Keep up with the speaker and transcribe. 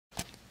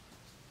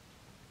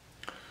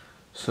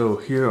So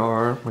here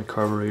are my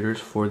carburetors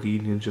for the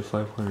Ninja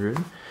 500,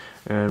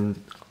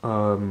 and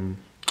I'm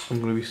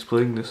going to be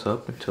splitting this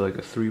up into like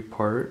a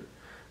 3-part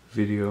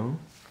video,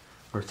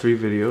 or 3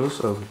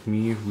 videos of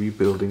me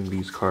rebuilding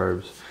these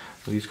carbs.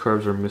 These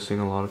carbs are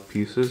missing a lot of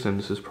pieces, and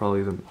this is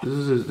probably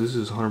this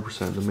is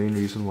 100% the main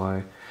reason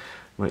why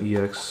my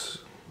EX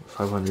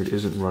 500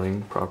 isn't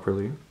running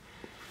properly.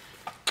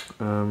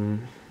 Well,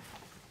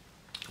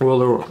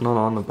 they're not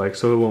on the bike,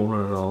 so it won't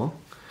run at all.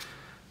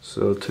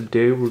 So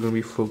today we're going to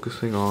be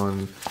focusing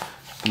on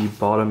the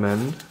bottom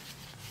end,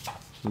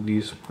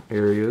 these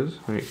areas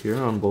right here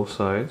on both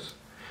sides.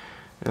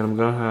 And I'm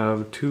going to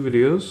have 2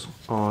 videos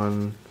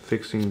on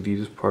fixing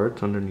these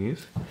parts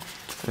underneath,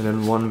 and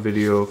then 1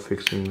 video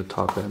fixing the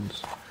top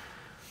ends.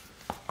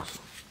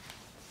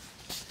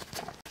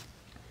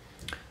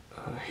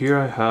 Here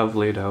I have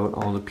laid out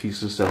all the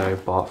pieces that I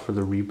bought for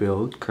the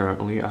rebuild.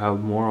 Currently I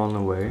have more on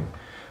the way,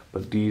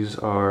 but these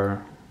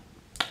are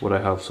what I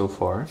have so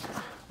far.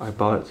 I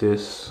bought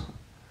this,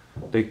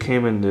 they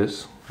came in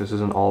this is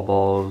an all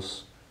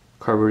balls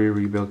carburetor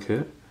rebuild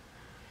kit,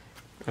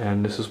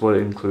 and this is what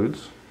it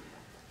includes.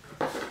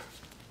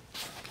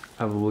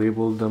 I've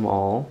labeled them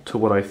all to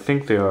what I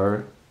think they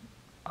are.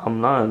 I'm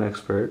not an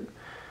expert,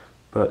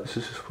 but this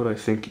is just what I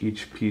think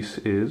each piece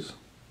is.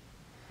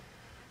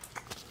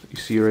 You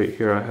see right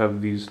here I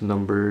have these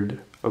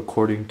numbered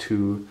according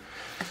to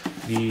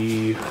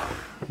the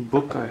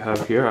book I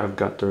have here. I've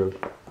got the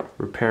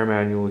repair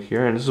manual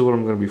here, and this is what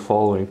I'm going to be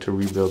following to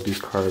rebuild these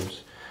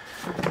carbs.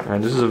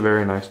 And this is a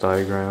very nice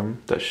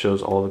diagram that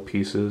shows all the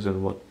pieces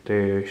and what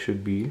they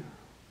should be.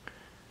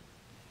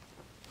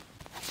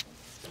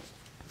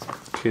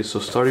 Okay, so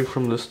starting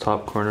from this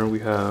top corner, we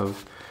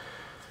have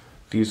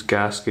these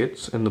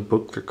gaskets. In the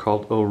book they're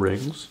called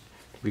O-rings.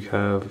 We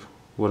have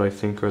what I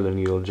think are the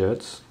needle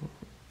jets,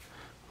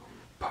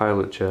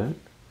 pilot jet.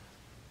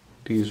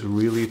 These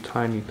really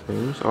tiny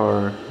things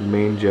are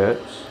main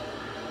jets.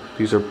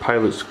 These are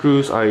pilot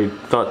screws. I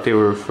thought they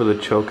were for the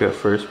choke at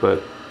first,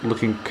 but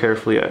looking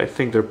carefully, I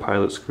think they're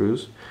pilot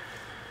screws.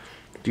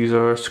 These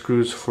are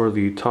screws for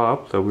the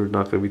top that we're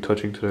not going to be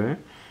touching today.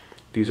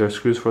 These are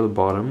screws for the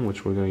bottom,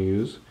 which we're going to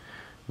use.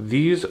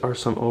 These are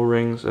some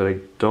O-rings that I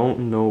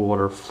don't know what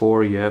are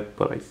for yet,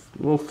 but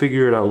we'll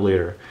figure it out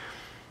later.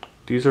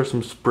 These are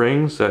some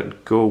springs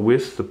that go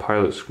with the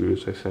pilot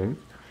screws, I think.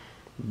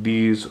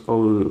 These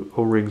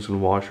O-rings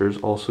and washers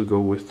also go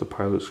with the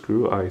pilot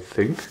screw, I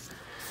think.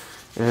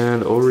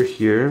 And over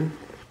here,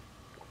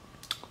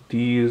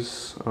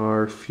 these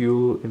are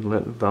fuel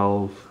inlet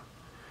valve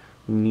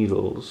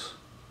needles.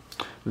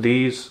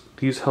 These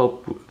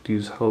help.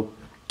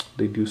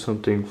 They do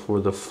something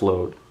for the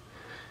float.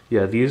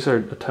 Yeah, these are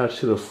attached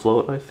to the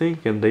float, I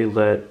think, and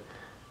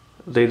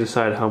they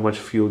decide how much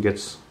fuel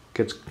gets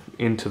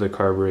into the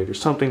carburetor,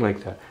 something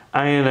like that.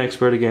 I ain't an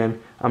expert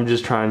again. I'm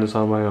just trying this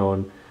on my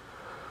own.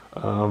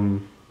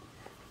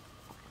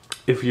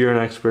 If you're an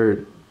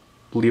expert,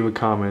 leave a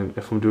comment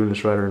if I'm doing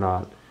this right or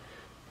not.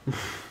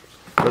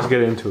 Let's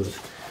get into it.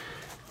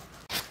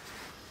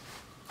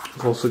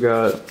 I've also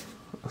got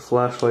a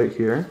flashlight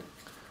here.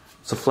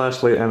 It's a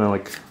flashlight and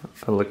an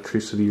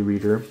electricity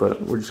reader,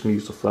 but we're just gonna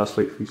use the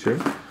flashlight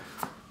feature.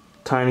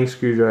 Tiny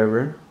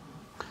screwdriver,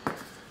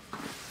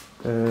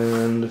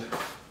 and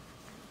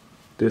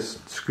this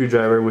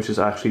screwdriver, which is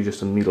actually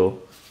just a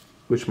needle,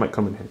 which might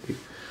come in handy.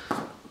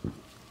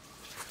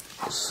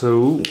 So,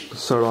 let's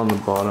start on the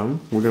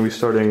bottom. We're going to be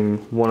starting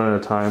one at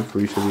a time for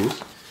each of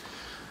these.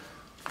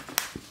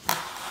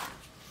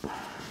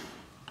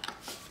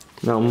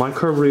 Now, my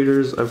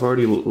carburetors, I've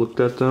already looked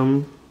at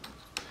them,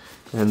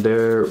 and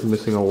they're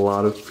missing a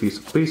lot of pieces.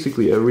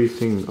 Basically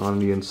everything on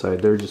the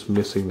inside, they're just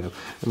missing them.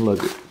 And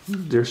look,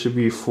 there should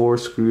be 4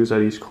 screws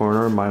at each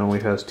corner. Mine only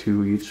has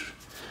 2 each.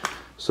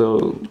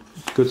 So,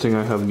 good thing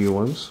I have new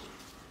ones.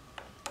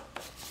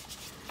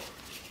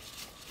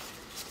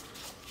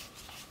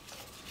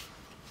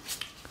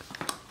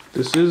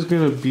 This is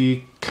gonna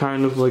be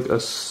kind of like a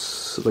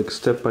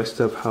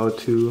step-by-step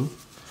how-to.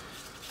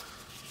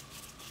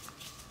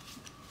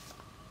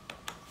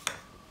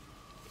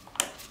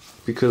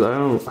 Because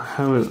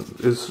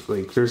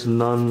there's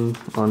none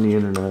on the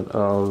internet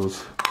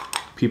of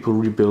people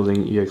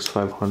rebuilding EX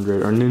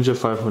 500 or Ninja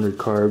 500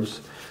 carbs.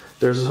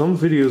 There's some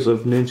videos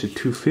of Ninja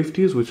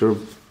 250s, which are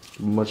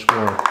much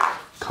more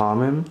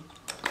common,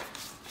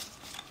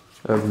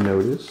 I've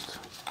noticed,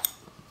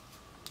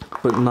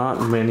 but not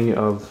many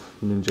of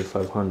Ninja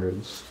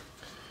 500s.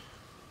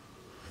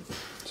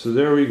 So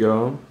there we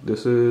go.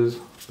 This is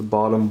the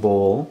bottom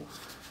bowl.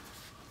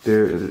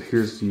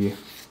 Here's the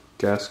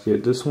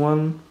gasket. This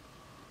one,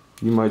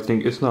 you might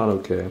think it's not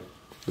okay.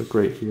 Look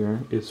right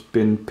here. It's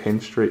been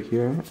pinched right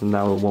here, and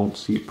now it won't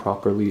seat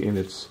properly in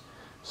its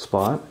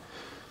spot.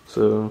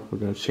 So we're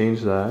gonna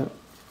change that.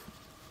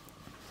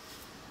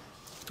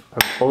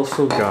 I've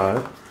also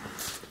got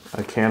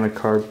a can of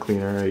carb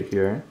cleaner right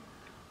here.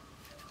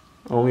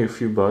 Only a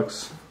few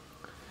bucks.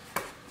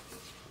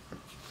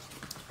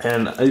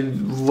 And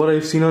what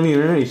I've seen on the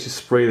internet, you just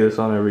spray this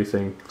on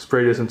everything.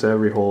 Spray this into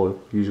every hole,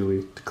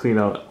 usually, to clean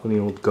out any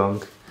old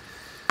gunk.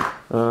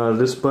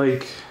 This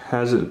bike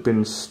hasn't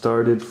been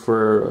started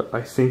for,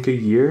 I think, a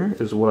year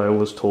is what I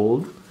was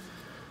told.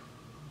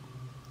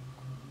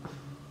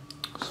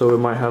 So it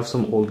might have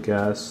some old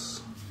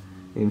gas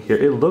in here.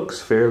 It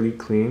looks fairly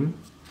clean.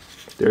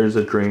 There's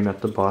a drain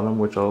at the bottom,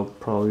 which I'll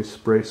probably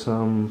spray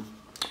some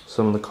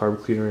of the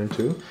carb cleaner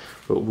into,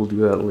 but we'll do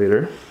that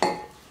later.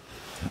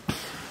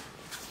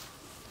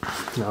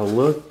 Now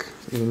look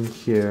in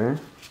here,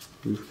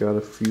 we've got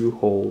a few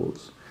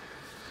holes.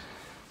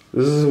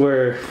 This is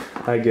where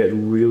I get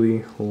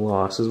really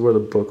lost. This is where the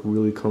book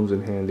really comes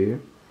in handy.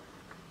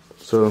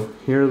 So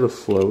here are the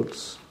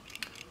floats,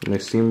 and they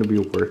seem to be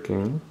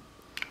working.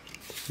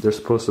 They're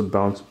supposed to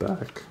bounce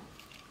back,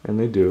 and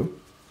they do.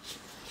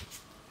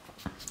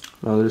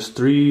 Now there's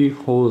 3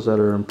 holes that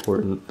are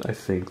important, I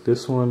think.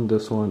 This one,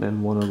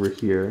 and one over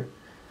here.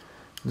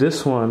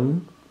 This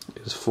one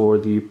is for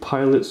the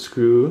pilot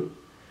screw.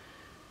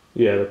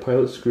 Yeah, the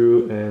pilot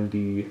screw and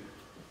the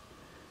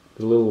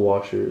little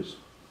washers.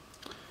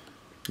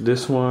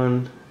 This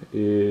one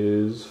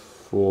is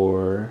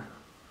for,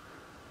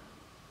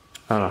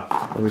 I don't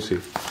know, let me see.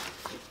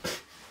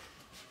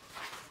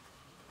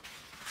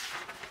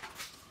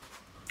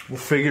 We're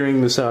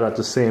figuring this out at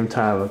the same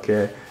time,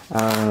 okay?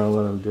 I don't know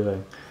what I'm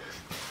doing.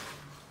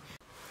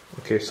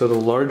 Okay, so the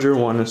larger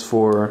one is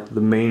for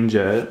the main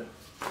jet.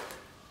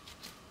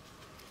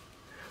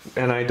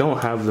 And I don't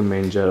have the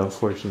main jet,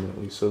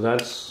 unfortunately, so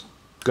that's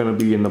gonna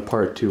be in the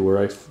part 2 where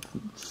I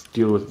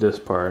deal with this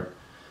part.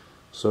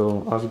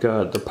 So I've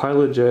got the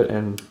pilot jet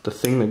and the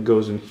thing that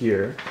goes in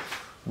here,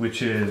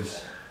 which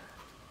is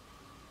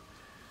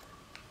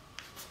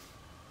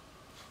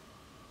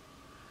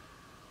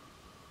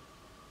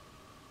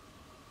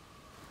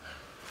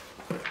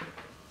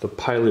the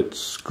pilot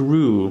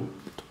screw.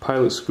 The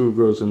pilot screw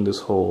goes in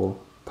this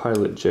hole,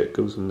 pilot jet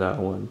goes in that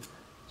one.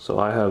 So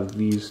I have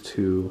these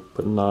 2,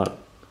 but not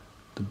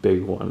the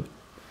big one.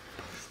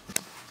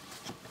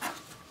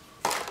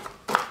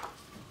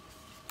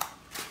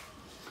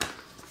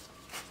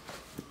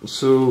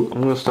 So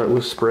I'm going to start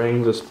with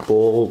spraying this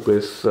bowl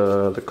with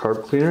the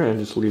carb cleaner and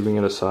just leaving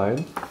it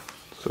aside.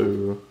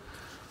 So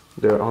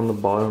there on the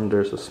bottom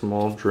there's a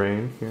small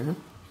drain here.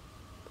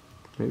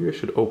 Maybe I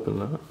should open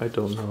that, I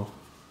don't know.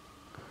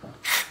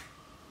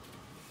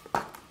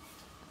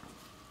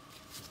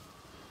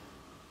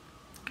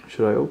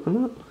 Should I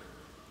open it?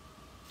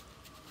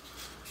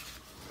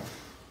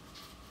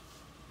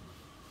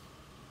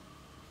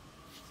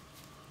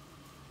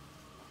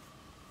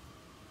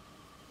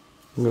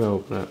 I'm gonna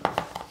open it.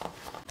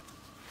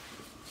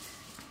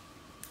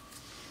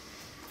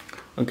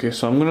 Okay,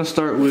 so I'm gonna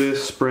start with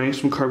spraying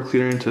some carb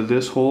cleaner into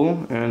this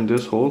hole and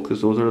this hole,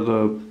 because those are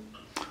what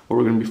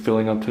we're gonna be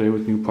filling up today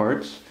with new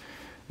parts.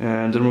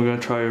 And then we're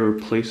gonna try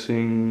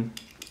replacing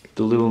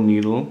the little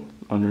needle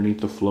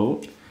underneath the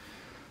float.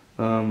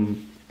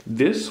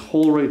 This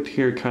hole right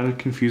here kind of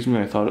confused me.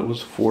 I thought it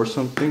was for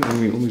something. Let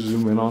me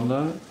zoom in on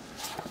that.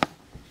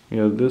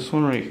 Yeah, this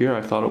one right here,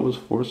 I thought it was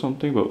for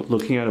something, but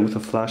looking at it with a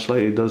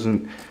flashlight, it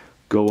doesn't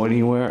go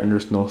anywhere and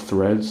there's no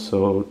threads,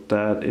 so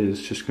that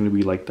is just going to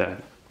be like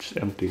that, just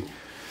empty.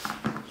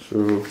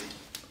 So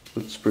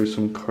let's spray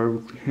some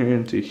carb cleaner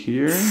into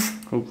here.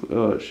 Hopefully,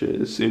 oh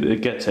shit,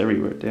 it gets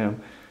everywhere,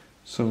 damn.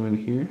 Some in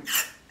here.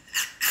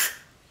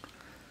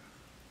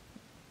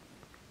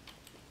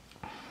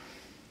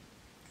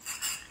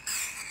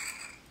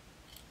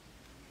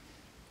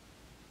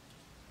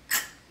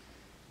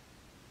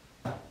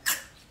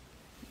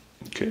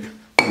 Okay,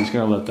 I'm just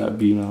gonna let that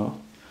be now.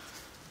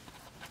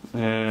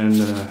 And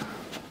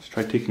let's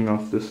try taking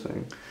off this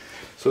thing.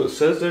 So it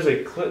says there's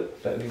a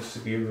clip that needs to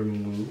be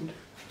removed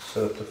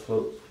so that the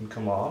float can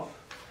come off.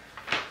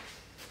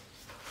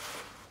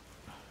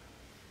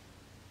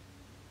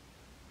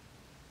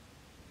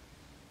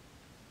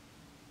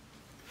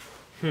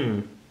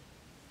 It's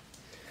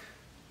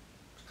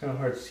kind of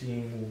hard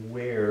seeing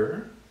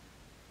where.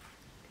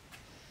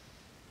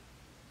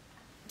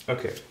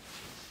 Okay.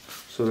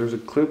 So there's a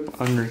clip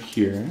under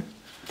here.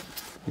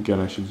 Again,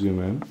 I should zoom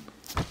in.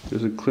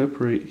 There's a clip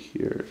right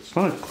here. It's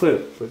not a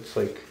clip, but it's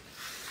like,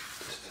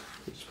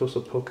 it's supposed to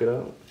poke it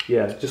out.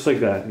 Yeah, just like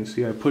that. You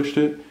see I pushed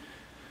it.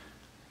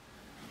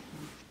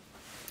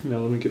 Now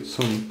let me get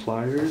some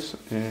pliers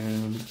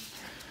and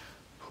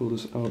pull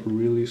this out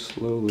really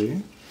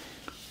slowly.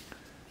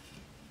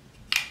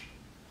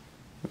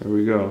 There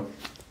we go.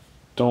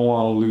 Don't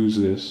want to lose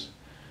this.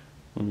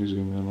 Let me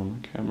zoom in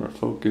on the camera.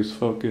 Focus,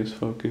 focus,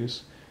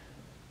 focus.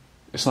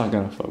 It's not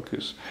gonna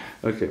focus.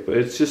 Okay, but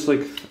it's just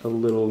like a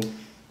little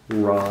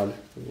rod.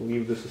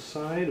 Leave this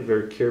aside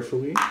very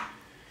carefully.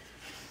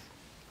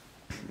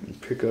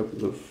 Pick up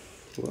the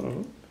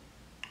float.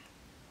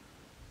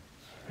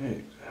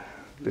 Alright,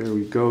 there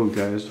we go,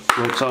 guys. The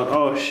float's out.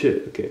 Oh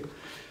shit, okay.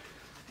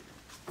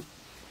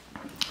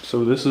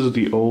 So this is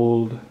the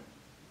old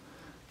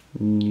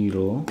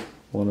needle,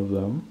 one of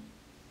them.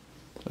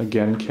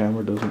 Again,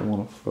 camera doesn't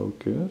want to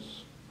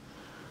focus.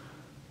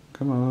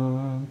 Come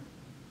on.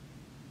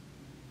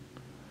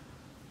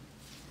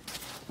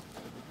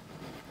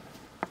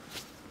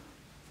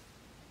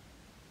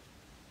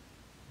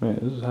 Man,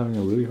 this is having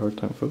a really hard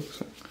time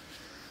focusing.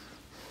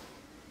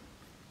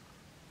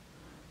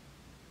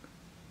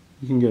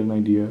 You can get an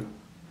idea.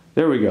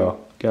 There we go.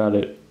 Got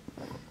it.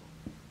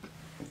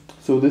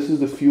 So this is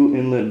the fuel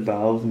inlet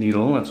valve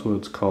needle. That's what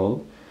it's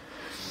called.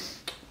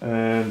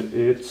 And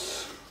it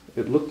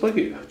looked like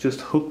it just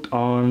hooked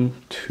on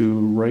to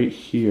right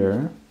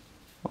here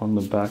on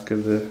the back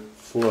of the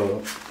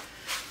float.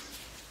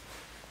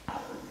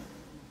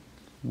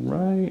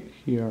 Right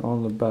here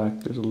on the back,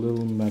 there's a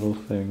little metal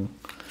thing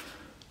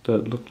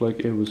that looked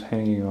like it was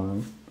hanging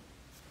on.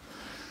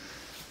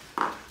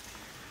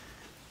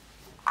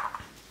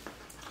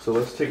 So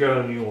let's take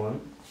out a new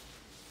one.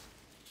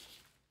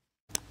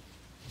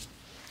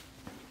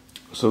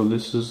 So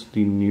this is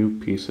the new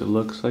piece. It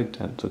looks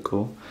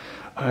identical.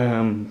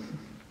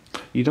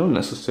 You don't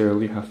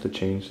necessarily have to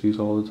change these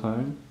all the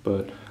time,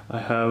 but I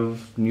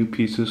have new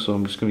pieces, so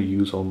I'm just going to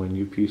use all my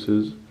new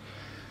pieces.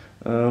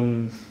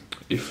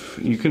 If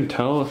you can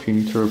tell if you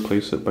need to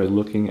replace it by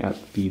looking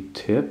at the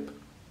tip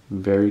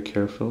very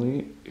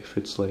carefully. If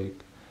it's like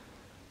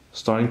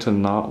starting to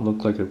not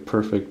look like a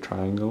perfect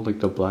triangle, like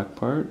the black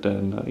part,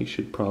 then you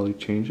should probably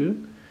change it.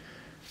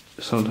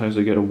 Sometimes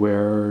they get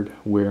wear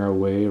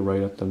away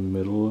right at the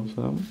middle of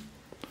them.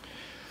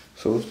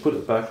 So let's put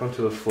it back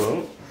onto the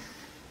float.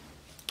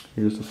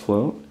 Here's the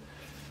float,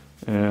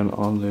 and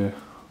on the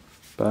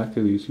back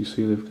of these you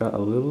see they've got a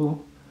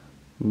little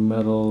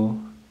metal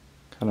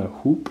kind of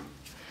hoop,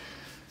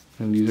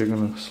 and these are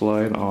going to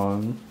slide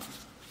on.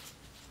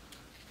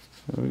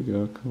 There we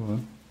go, come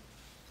on.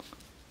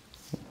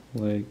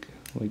 Like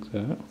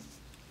that.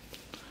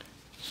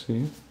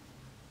 See?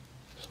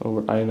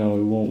 So I know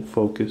it won't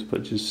focus,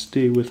 but just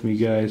stay with me,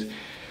 guys.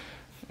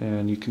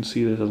 And you can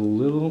see there's a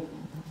little,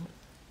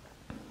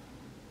 you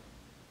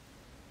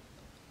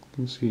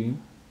can see,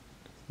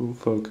 full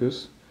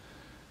focus.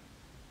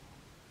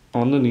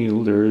 On the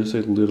needle there is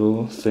a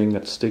little thing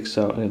that sticks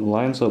out, and it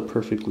lines up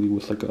perfectly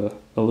with like a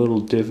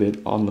little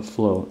divot on the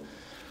float.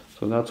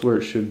 So that's where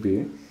it should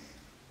be.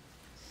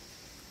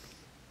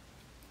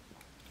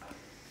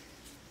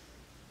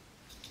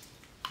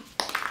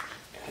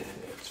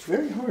 It's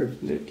very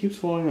hard, it keeps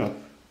falling off.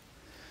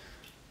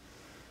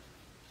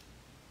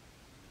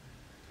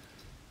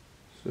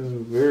 So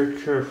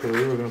very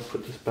carefully we're going to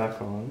put this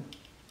back on.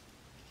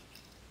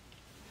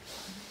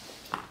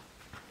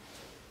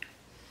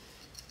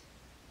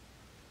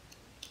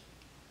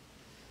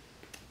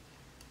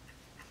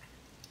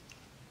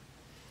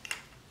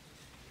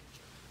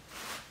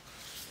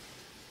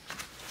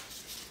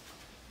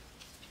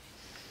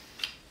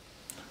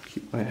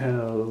 Keep my head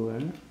out of the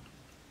way.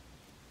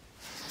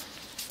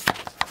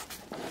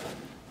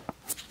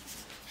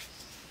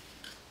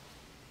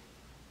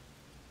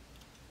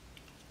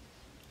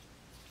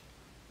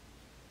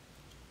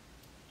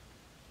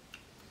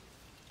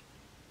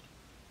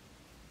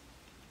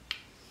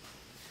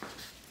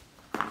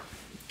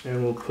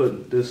 And we'll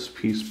put this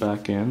piece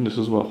back in. This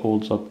is what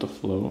holds up the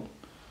float.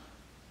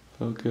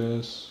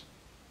 Focus.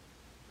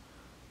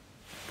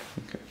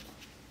 Okay.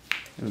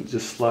 And it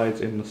just slides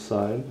in the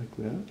side like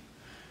that.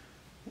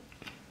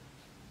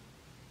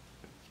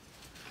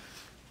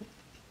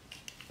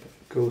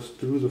 It goes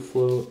through the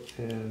float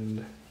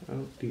and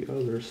out the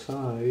other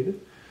side.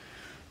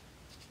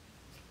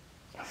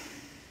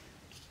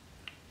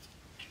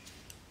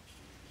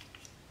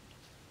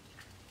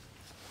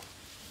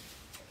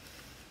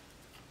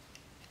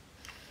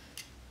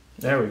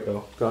 There we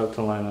go, got it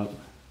to line up.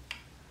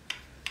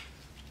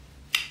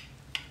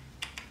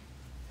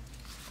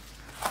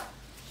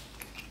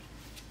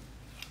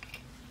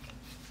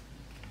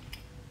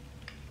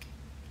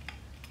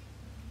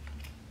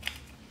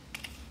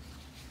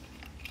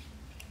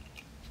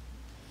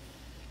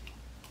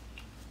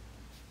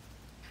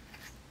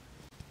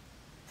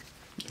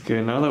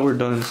 Okay, now that we're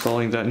done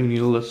installing that new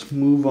needle, let's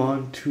move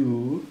on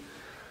to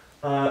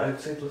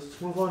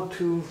let's move on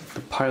to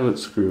the pilot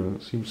screw.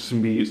 It seems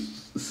to be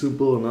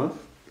simple enough.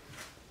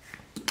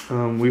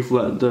 We've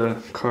let the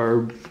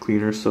carb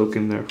cleaner soak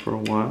in there for a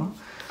while.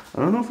 I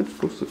don't know if it's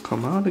supposed to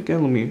come out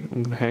again.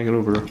 I'm gonna hang it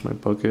over my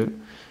bucket.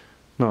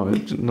 No,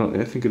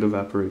 I think it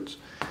evaporates.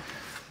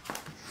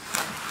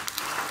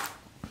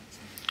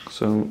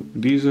 So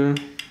these are,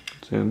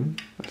 it's in.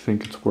 I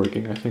think it's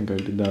working. I think I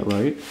did that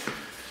right.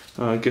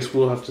 I guess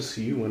we'll have to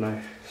see when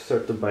I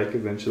start the bike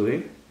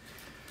eventually.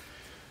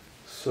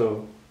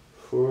 So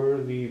for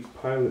the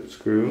pilot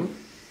screw,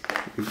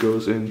 it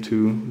goes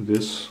into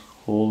this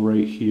hole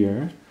right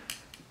here.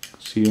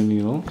 See a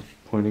needle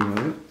pointing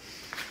at it.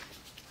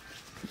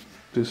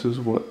 This is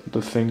what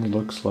the thing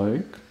looks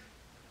like.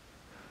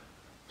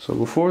 So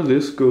before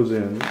this goes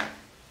in,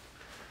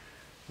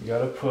 you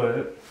gotta put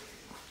it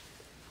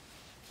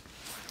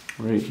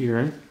right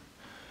here.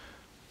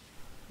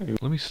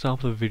 Let me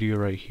stop the video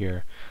right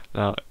here.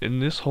 Now in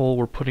this hole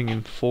we're putting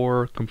in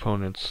 4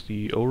 components: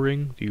 the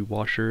O-ring, the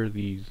washer,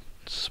 the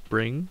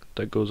spring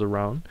that goes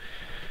around,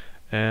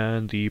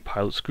 and the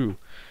pilot screw.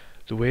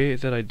 The way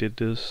that I did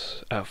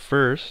this at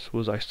first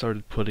was I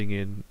started putting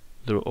in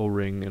the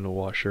O-ring and the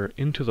washer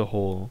into the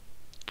hole,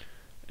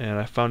 and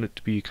I found it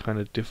to be kind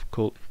of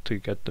difficult to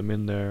get them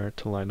in there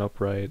to line up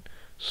right.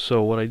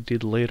 So what I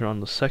did later on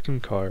the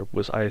second carb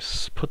was I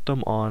put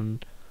them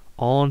on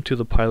onto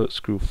the pilot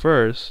screw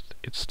first.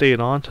 It stayed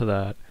onto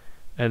that,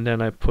 and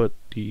then I put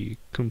the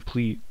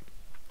complete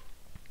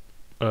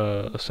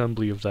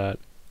assembly of that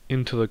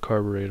into the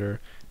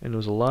carburetor, and it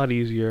was a lot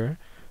easier.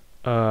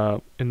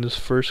 In this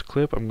first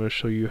clip, I'm going to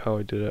show you how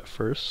I did it at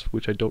first,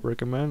 which I don't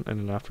recommend, and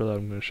then after that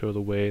I'm going to show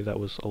the way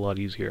that was a lot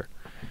easier.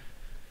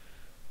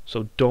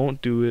 So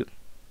don't do it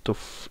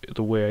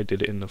the way I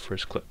did it in the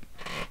first clip.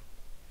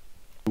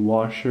 A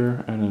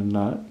washer and a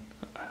nut,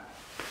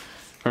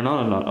 or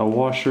not a nut, a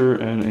washer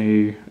and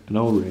an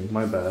O-ring,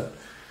 my bad.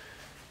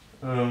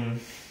 And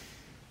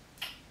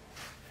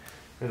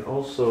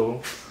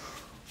also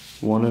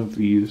one of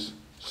these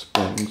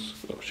springs.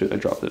 Oh shit, I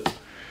dropped it.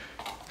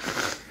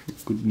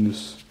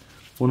 Goodness.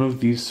 One of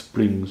these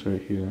springs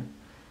right here.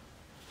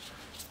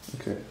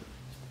 Okay.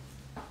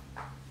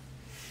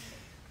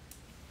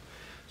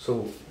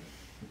 So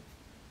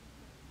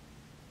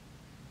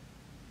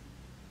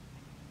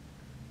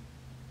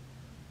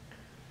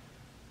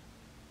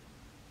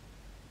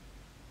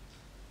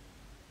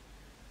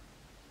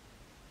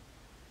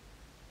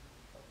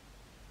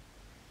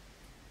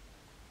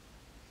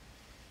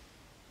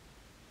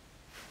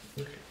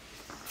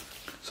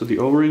So the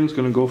O-ring is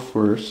going to go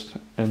first,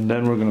 and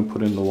then we're going to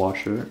put in the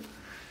washer.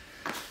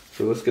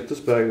 So let's get this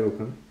bag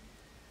open.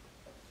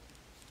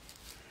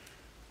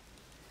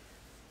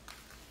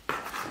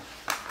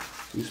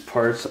 These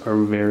parts are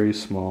very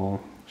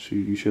small, so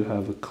you should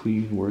have a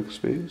clean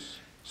workspace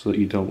so that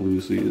you don't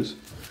lose these.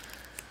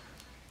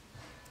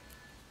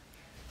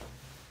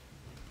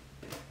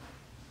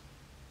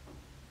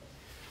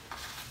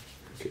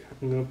 Okay,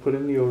 I'm going to put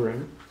in the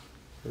O-ring.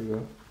 There we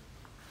go.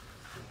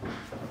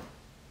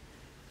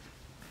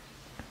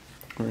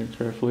 Very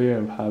carefully, I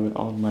have it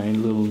on my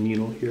little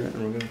needle here, and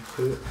we're going to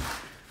put it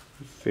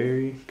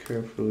very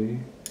carefully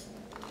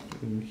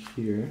in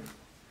here.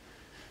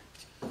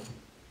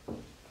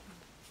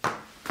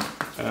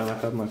 And I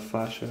have my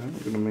flashlight. I'm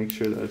going to make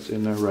sure that it's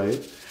in there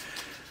right.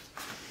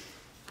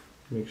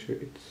 Make sure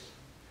it's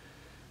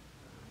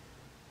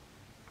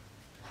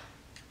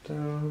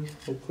down.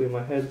 Hopefully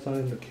my head's not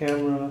in the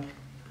camera.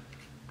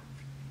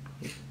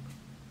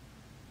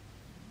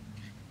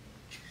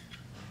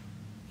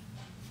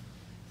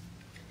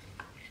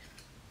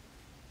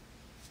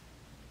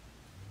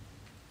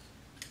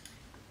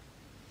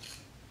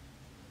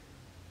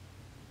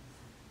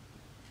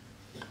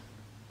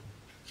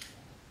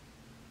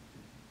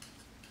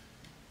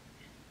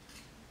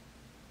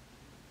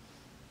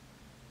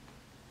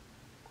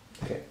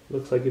 Okay,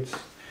 looks like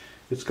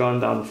it's gone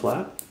down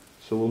flat,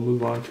 so we'll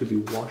move on to the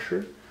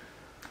washer.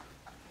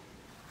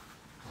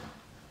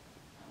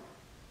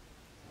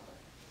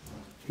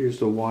 Here's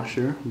the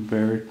washer,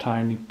 very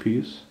tiny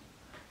piece.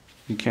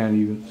 You can't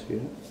even see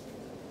it.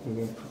 I'm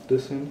going to put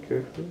this in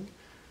carefully.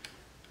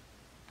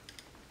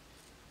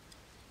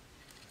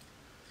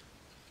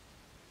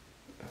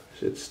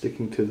 It's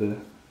sticking to the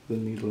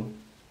needle.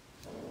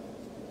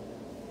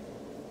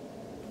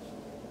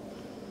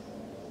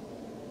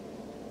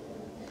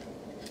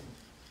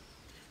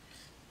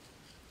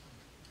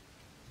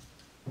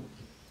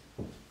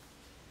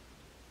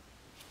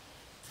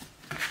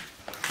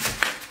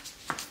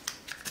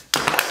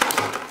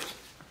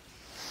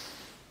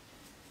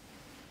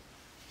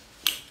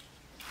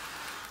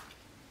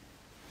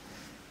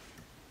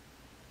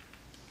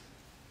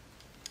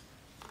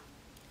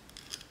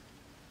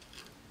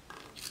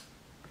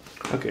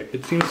 Okay,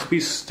 it seems to be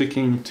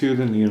sticking to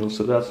the needle,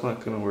 so that's not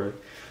going to work.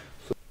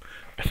 So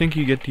I think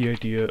you get the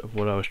idea of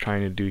what I was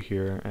trying to do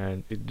here,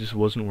 and it just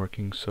wasn't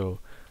working, so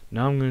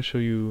now I'm going to show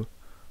you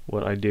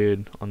what I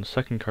did on the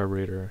second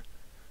carburetor,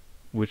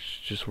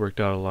 which just worked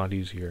out a lot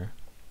easier.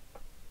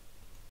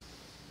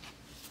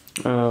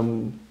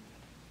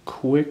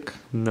 Quick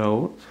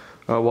note,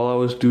 while I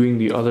was doing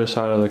the other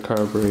side of the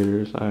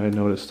carburetors, I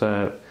noticed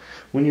that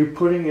when you're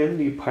putting in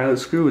the pilot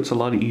screw, it's a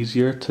lot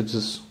easier to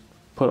just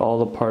put all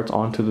the parts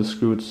onto the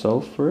screw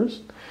itself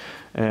first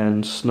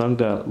and snug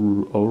that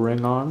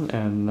O-ring on,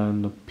 and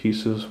then the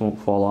pieces won't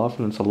fall off,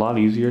 and it's a lot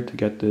easier to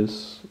get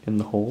this in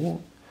the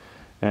hole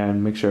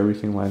and make sure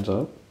everything lines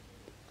up.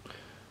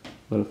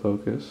 Let it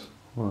focus.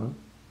 Hold on.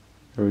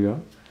 There we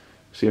go.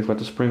 See, I've got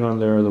the spring on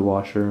there, the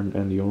washer,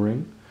 and the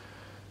O-ring.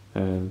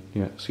 And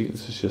yeah, see,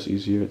 this is just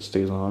easier, it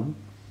stays on.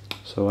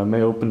 So I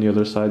may open the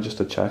other side just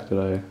to check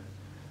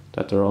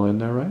that they're all in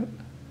there right.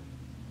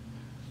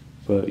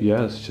 But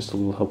yeah, it's just a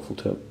little helpful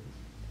tip.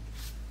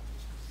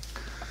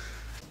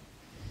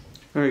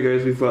 Alright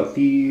guys, we've got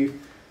the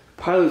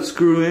pilot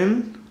screw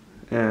in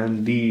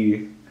and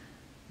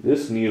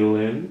this needle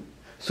in.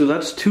 So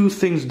that's 2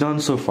 things done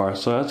so far,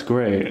 so that's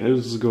great.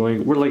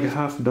 We're like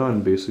half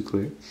done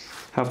basically.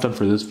 Half done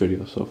for this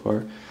video so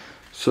far.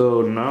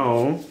 So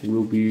now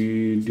we'll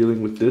be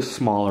dealing with this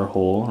smaller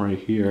hole right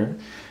here,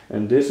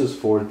 and this is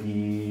for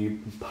the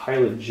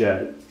pilot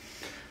jet.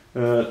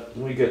 Let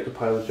me get the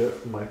pilot jet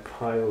from my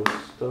pile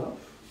of stuff.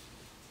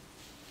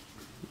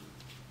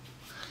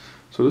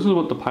 So this is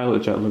what the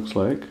pilot jet looks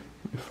like.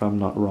 if I'm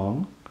not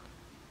wrong.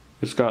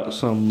 It's got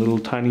some little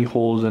tiny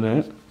holes in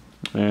it,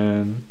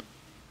 and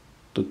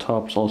the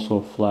top's also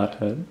a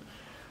flathead.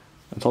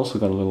 It's also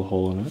got a little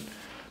hole in it.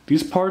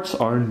 These parts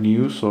are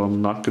new, so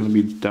I'm not going to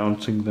be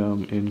dousing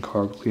them in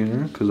carb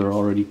cleaner because they're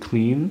already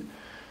clean.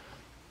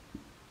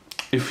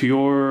 If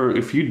you're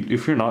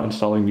not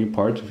installing new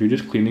parts, if you're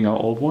just cleaning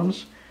out old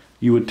ones,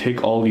 you would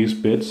take all these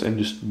bits and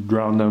just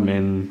drown them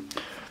in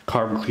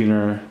carb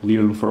cleaner, leave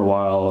them for a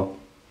while,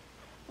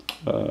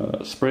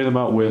 spray them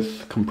out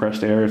with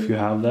compressed air if you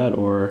have that,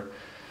 or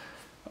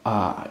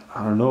I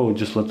don't know,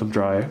 just let them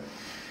dry,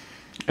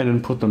 and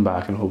then put them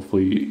back, and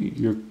hopefully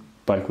your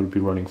bike would be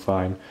running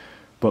fine.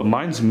 But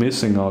mine's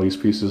missing all these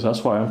pieces,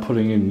 that's why I'm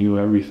putting in new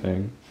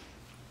everything.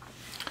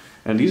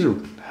 And these are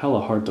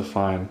hella hard to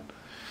find.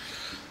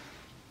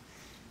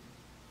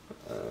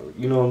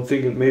 You know, I'm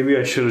thinking maybe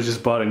I should have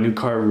just bought a new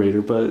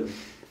carburetor, but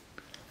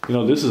you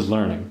know, this is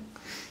learning.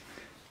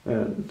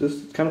 And this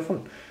is kind of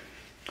fun.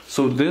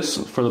 So this,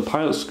 for the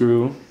pilot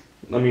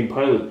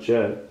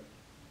jet,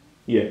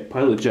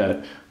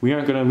 we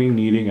aren't going to be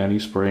needing any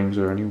springs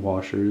or any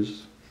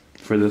washers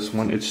for this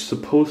one. It's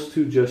supposed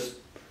to just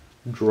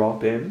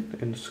drop in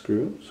and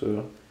screw.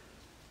 So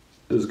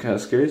this is kind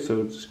of scary,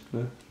 so it's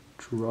going to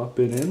drop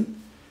it in.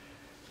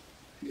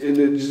 And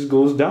it just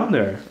goes down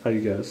there, I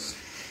guess.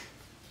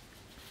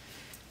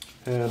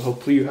 And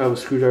hopefully you have a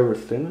screwdriver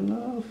thin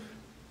enough.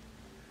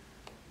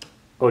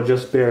 Oh,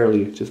 just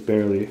barely, just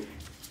barely.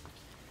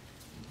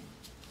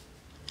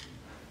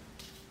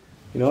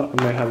 You know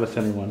what, I might have a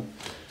thinner one.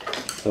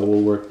 That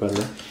will work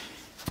better.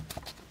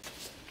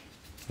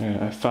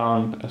 Yeah, I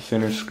found a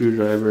thinner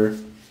screwdriver,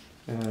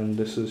 and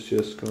this is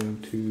just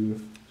going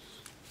to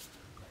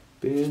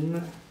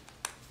spin.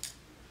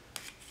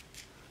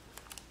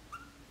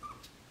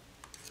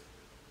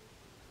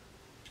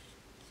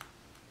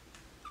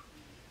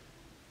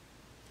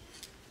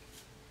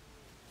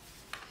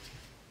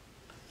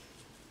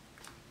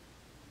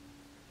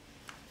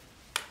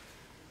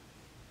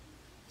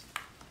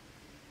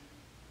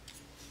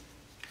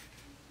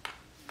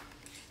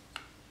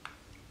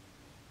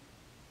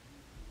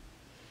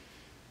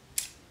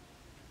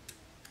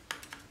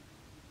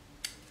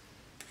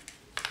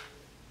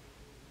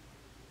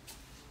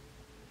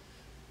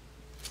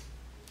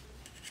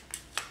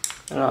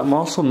 And I'm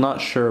also not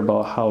sure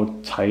about how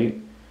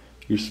tight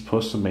you're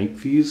supposed to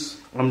make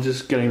these. I'm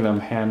just getting them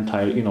hand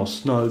tight, you know,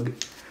 snug.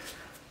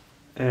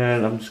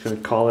 And I'm just gonna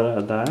call it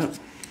at that.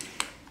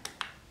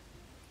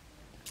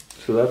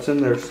 So that's in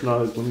there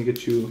snug. Let me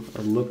get you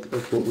a look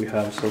of what we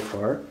have so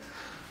far.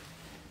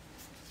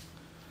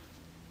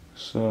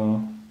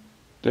 So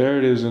there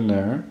it is in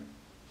there.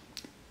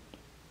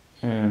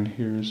 And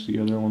here's the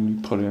other one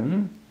we put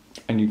in.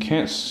 And you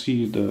can't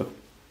see the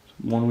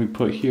one we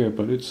put here,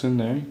 but it's in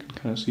there. You can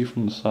kind of see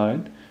from the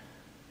side.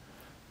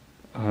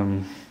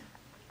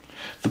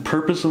 The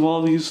purpose of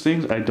all these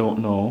things, I don't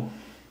know,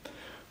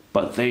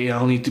 but they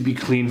all need to be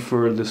clean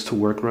for this to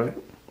work right.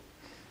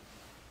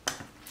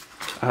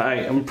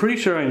 I'm pretty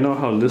sure I know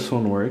how this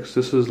one works.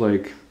 This is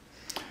like,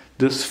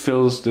 this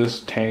fills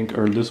this tank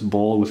or this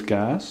bowl with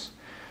gas,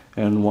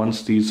 and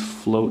once these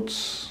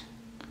floats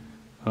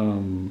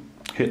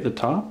hit the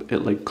top, it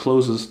like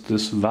closes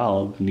this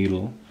valve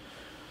needle.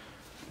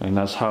 And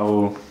that's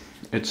how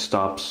it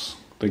stops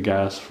the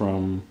gas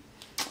from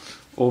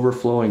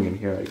overflowing in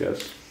here, I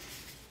guess.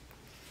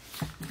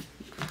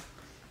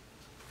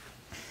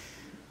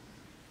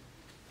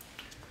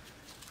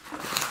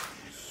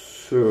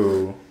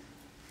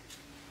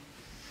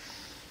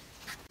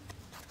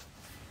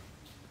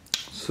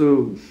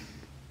 So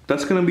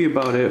that's gonna be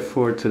about it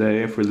for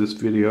today, for this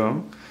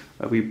video.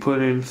 We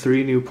put in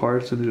 3 new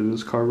parts into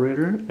this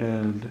carburetor,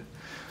 and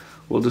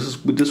well,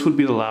 this would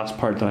be the last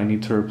part that I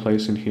need to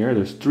replace in here.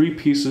 There's 3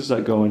 pieces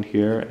that go in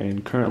here,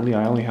 and currently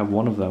I only have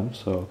 1 of them.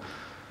 So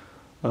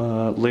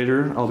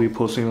later I'll be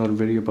posting another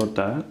video about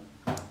that.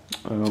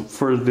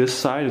 For this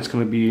side, it's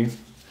going to be,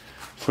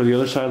 for the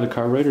other side of the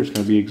carburetor, it's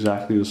going to be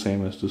exactly the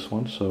same as this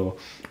one. So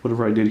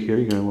whatever I did here,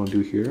 you're going to want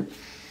to do here.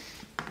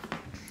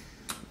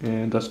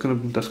 And that's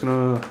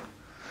gonna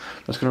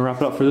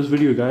wrap it up for this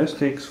video, guys.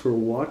 Thanks for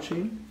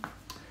watching.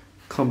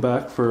 Come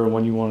back for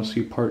when you want to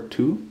see part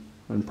 2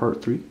 and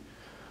part 3.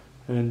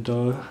 And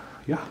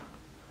yeah.